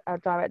to a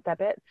direct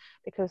debit,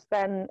 because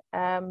then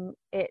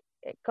it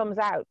comes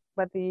out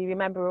whether you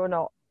remember or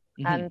not.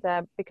 Mm-hmm.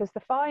 And because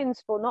the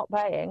fines for not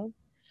paying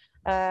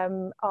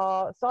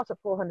start at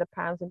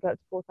 £400 and go up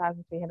to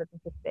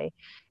 £4,350.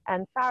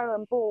 And Farrow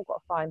and Ball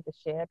got fined this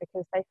year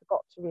because they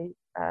forgot to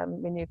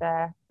renew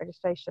their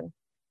registration.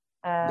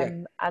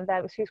 And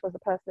their excuse was the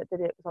person that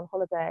did it was on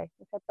holiday.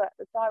 He said, but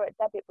the direct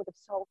debit would have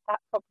solved that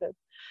problem.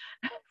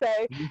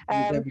 So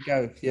there we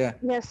go. Yeah.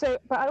 Yeah. So,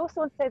 but I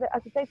also want to say that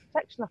as a data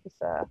protection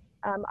officer,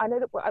 I know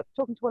that I'm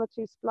talking to one or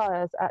two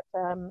suppliers at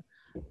the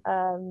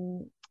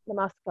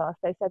masterclass.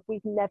 They said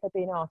we've never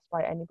been asked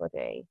by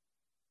anybody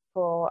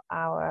for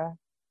our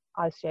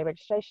ICO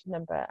registration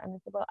number, and I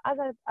said, well, as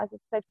a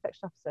data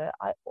protection officer,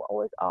 I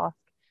always ask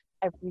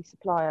every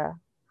supplier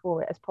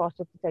for it as part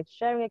of the data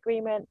sharing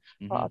agreement.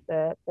 Mm-hmm. Part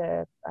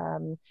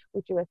of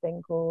we do a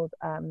thing called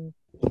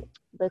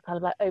the kind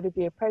of like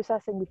overview of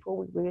processing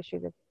before we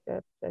issue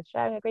the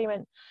sharing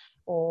agreement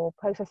or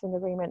processing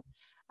agreement.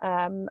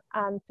 And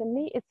for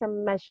me, it's a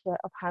measure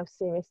of how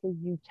seriously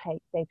you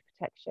take data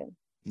protection.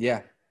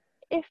 Yeah.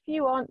 If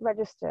you aren't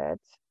registered,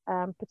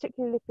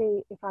 particularly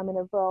if I'm in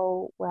a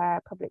role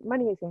where public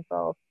money is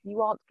involved,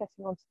 you aren't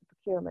getting onto the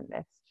procurement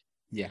list.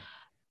 Yeah.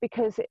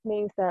 Because it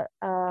means that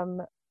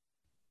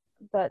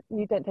that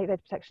you don't take data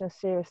protection as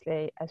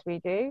seriously as we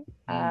do.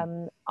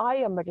 I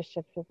am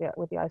registered with the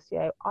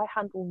ICO. I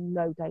handle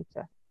no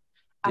data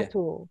at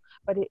all,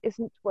 but it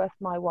isn't worth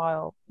my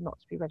while not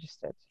to be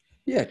registered.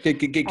 Yeah,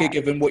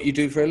 given what you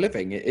do for a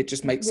living, it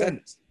just makes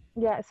sense.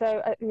 Yeah,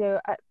 so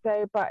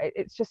but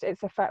it's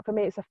a fact for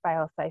me. It's a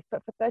fail safe,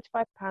 but for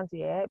 £35 a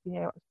year,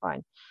 it's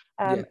fine.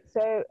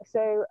 So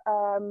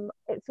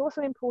it's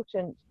also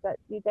important that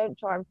you don't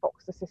try and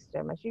box the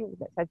system. As you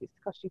said, it's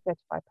cost you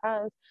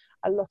 £35.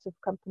 A lot of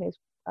companies,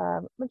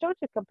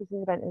 majority of companies in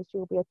the event industry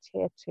will be a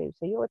tier 2.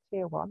 So you're a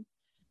tier 1.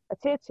 A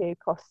tier 2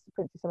 costs the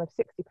princely sum of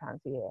 £60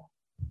 a year.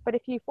 But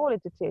if you fall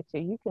into tier 2,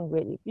 you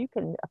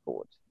can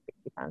afford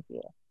 £60 a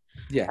year.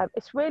 Yeah.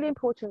 It's really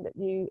important that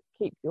you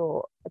keep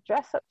your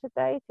address up to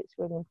date. It's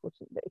really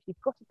important that if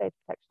you've got a data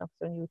protection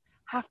officer, and you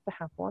have to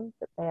have one,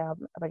 that they are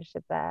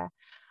registered there,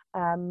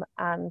 and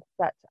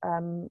that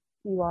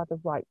you are the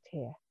right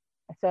tier.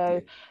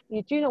 So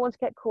you do not want to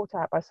get caught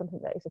out by something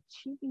that is a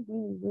cheapy,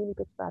 really, really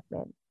bit of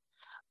admin.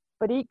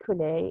 But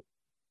equally,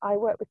 I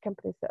work with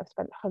companies that have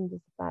spent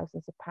hundreds of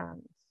thousands of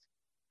pounds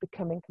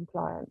becoming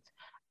compliant,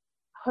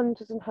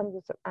 hundreds and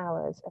hundreds of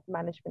hours of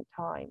management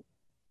time.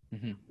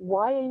 Mm-hmm.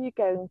 Why are you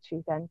going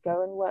to then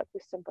go and work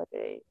with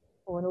somebody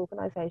or an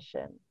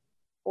organisation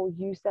or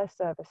use their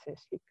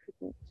services who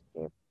couldn't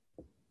give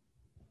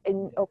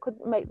or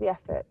couldn't make the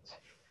effort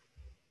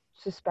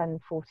to spend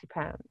 £40?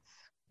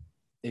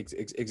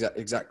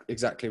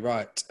 Exactly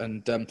right.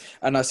 And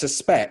I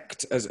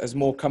suspect as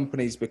more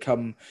companies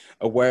become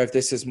aware of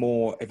this, as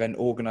more event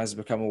organisers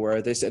become aware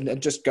of this,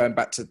 and just going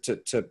back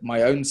to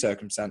my own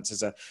circumstance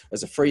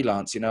as a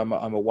freelance, I'm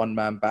a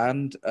one-man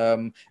band,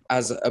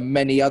 as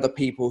many other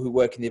people who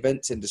work in the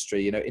events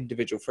industry,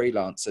 individual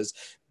freelancers,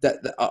 that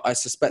I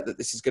suspect that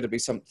this is going to be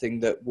something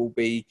that will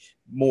be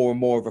more and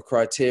more of a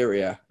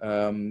criteria.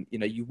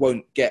 You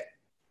won't get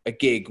a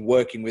gig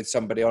working with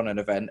somebody on an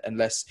event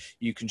unless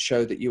you can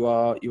show that you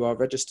are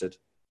registered.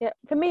 Yeah,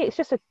 for me, it's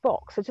just a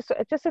box. It's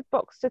just a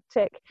box to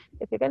tick.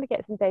 If you're going to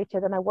get some data,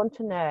 then I want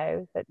to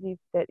know that you've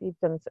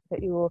done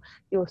that.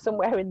 You're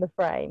somewhere in the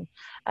frame.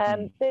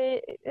 It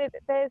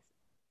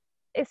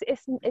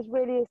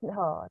really isn't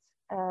hard,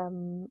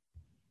 and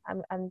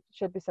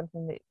should be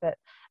something that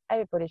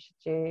everybody should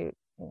do.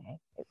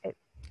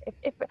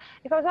 If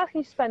I was asking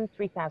you to spend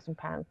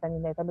 £3,000,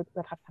 then then we'd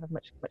have to have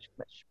much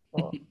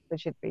more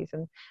rigid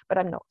reason. But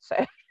I'm not, so.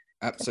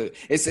 Absolutely,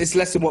 it's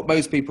less than what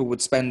most people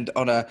would spend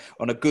on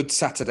a good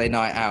Saturday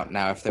night out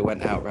now if they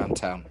went out around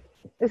town.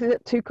 This is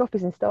at 2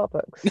 coffees in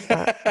Starbucks.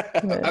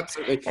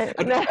 Absolutely.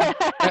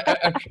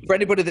 For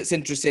anybody that's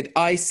interested,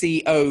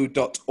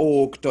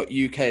 ico.org.uk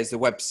is the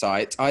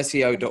website.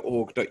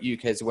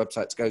 ico.org.uk is the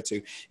website to go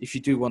to if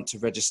you do want to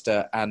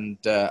register and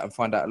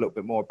find out a little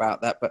bit more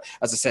about that. But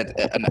as I said,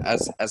 and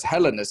as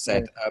Helen has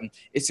said,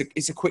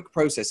 it's a quick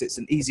process. It's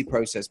an easy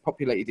process.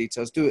 Populate your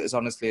details. Do it as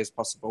honestly as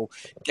possible.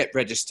 Get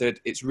registered.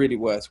 It's really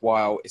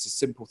worthwhile. It's a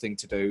simple thing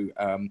to do,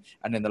 and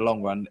in the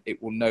long run,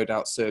 it will no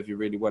doubt serve you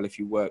really well if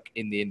you work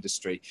in the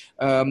industry.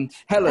 Helen,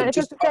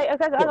 just to say, I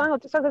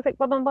was going to say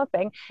one more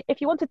thing.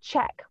 If you want to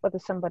check whether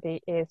somebody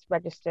is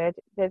registered,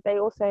 they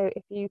also,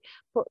 if you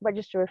put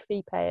register of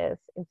fee payers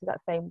into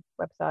that same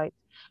website,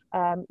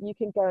 you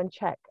can go and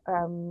check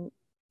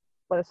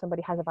whether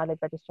somebody has a valid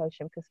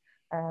registration, because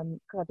I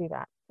do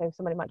that. So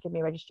somebody might give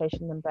me a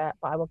registration number,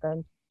 but I will go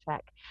and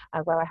check.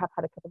 Where I have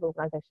had a couple of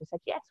organisations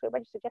said, yes, we're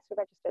registered,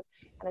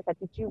 and I said,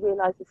 did you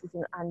realise this is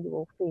an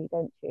annual fee,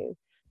 don't you?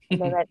 And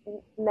they went,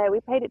 no,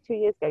 we paid it 2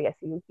 years ago. Yes,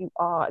 you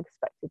are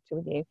expected to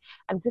renew.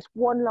 And just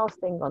one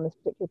last thing on this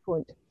particular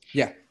point.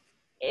 Yeah.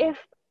 If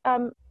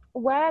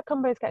where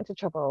companies get into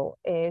trouble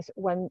is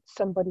when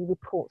somebody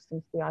reports them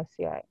to the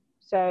ICO.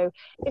 So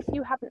if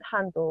you haven't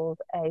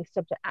handled a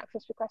subject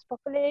access request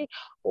properly,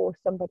 or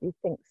somebody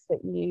thinks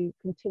that you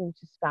continue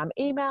to spam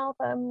email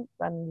them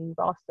when you've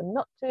asked them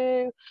not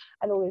to,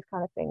 and all these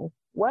kind of things,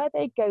 where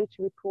they go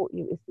to report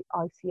you is the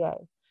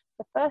ICO.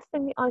 The first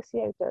thing the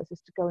ICO does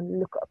is to go and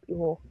look up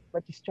your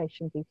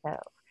registration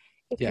details.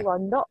 If you are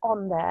not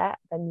on there,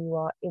 then you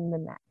are in the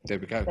net. There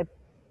we go.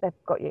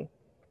 They've got you.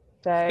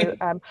 So,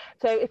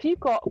 so if you've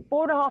got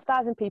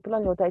 4,500 people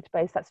on your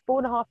database, that's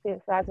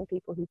 4,500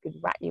 people who could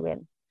rat you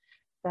in.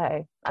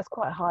 So that's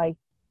quite high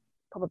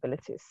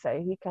probabilities. So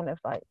you kind of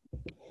like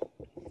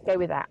go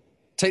with that.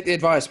 Take the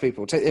advice,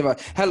 people. Take the advice.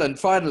 Helen,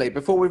 finally,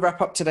 before we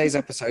wrap up today's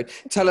episode,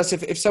 tell us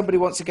if somebody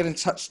wants to get in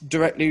touch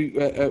directly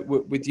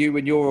with you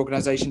and your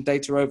organisation,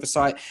 Data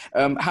Oversight,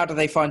 how do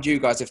they find you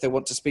guys if they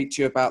want to speak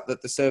to you about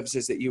the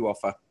services that you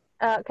offer?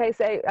 Okay,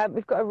 so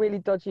we've got a really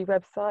dodgy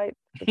website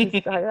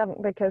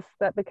because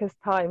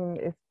time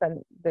is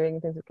spent doing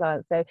things with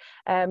clients. So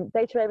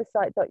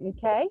dataoversight.uk,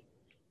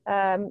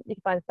 you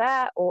can find us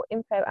there, or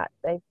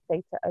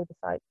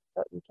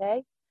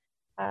info@dataoversight.uk.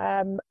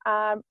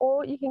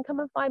 Or you can come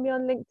and find me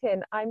on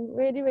LinkedIn. I'm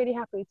really, really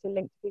happy to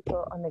link to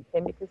people on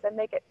LinkedIn, because then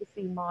they get to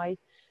see my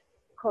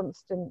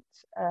constant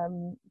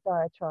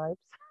diatribes.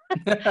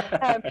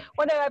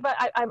 Well, no, but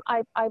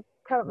I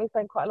currently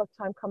spend quite a lot of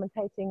time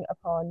commentating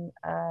upon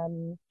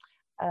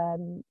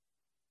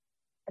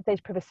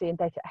data privacy and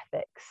data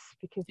ethics,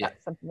 because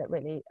that's something that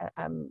really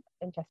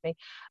interests me.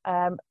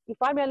 You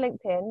find me on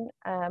LinkedIn.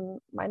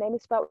 My name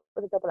is spelled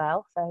with a double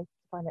L, so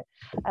find it.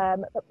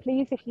 But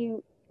please, if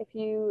you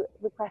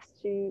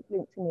request to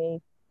link to me,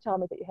 tell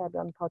me that you heard me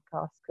on the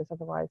podcast, because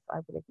otherwise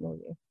I will ignore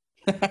you.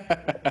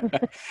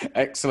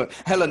 Excellent.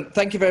 Helen,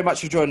 thank you very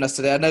much for joining us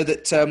today. I know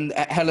that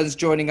Helen's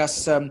joining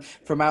us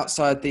from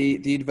outside the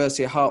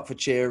University of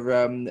Hertfordshire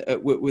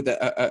with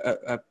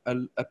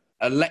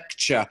a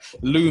lecture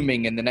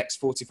looming in the next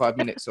 45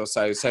 minutes or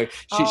so. So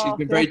she's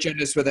been very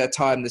generous with her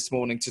time this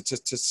morning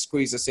to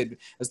squeeze us in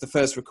as the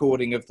first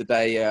recording of the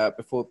day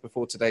before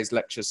today's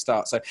lecture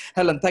starts. So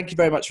Helen, thank you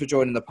very much for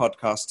joining the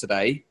podcast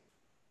today.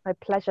 My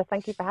pleasure.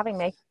 Thank you for having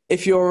me.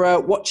 If you're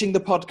watching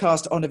the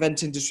podcast on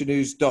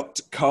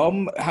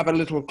eventindustrynews.com, have a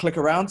little click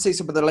around, see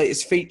some of the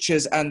latest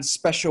features and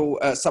special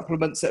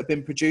supplements that have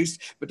been produced.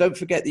 But don't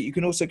forget that you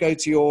can also go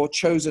to your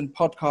chosen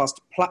podcast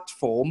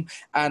platform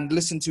and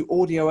listen to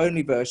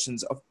audio-only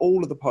versions of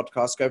all of the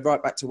podcasts, go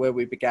right back to where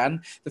we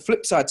began. The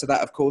flip side to that,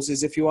 of course,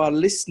 is if you are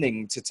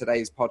listening to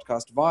today's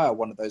podcast via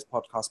one of those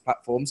podcast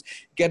platforms,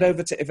 get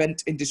over to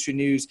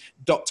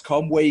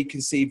eventindustrynews.com, where you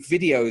can see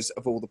videos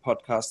of all the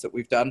podcasts that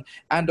we've done,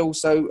 and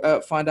also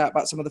find out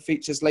about some of the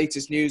features,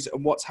 latest news,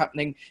 and what's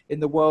happening in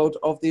the world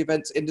of the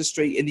events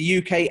industry in the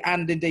UK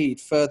and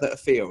indeed further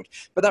afield.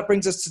 But that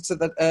brings us to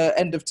the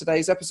end of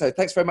today's episode.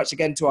 Thanks very much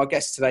again to our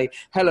guest today,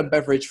 Helen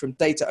Beveridge from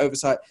Data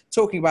Oversight,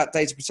 talking about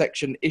data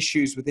protection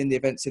issues within the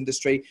events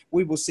industry.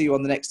 We will see you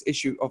on the next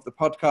issue of the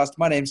podcast.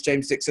 My name's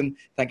James Dixon.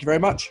 Thank you very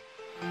much.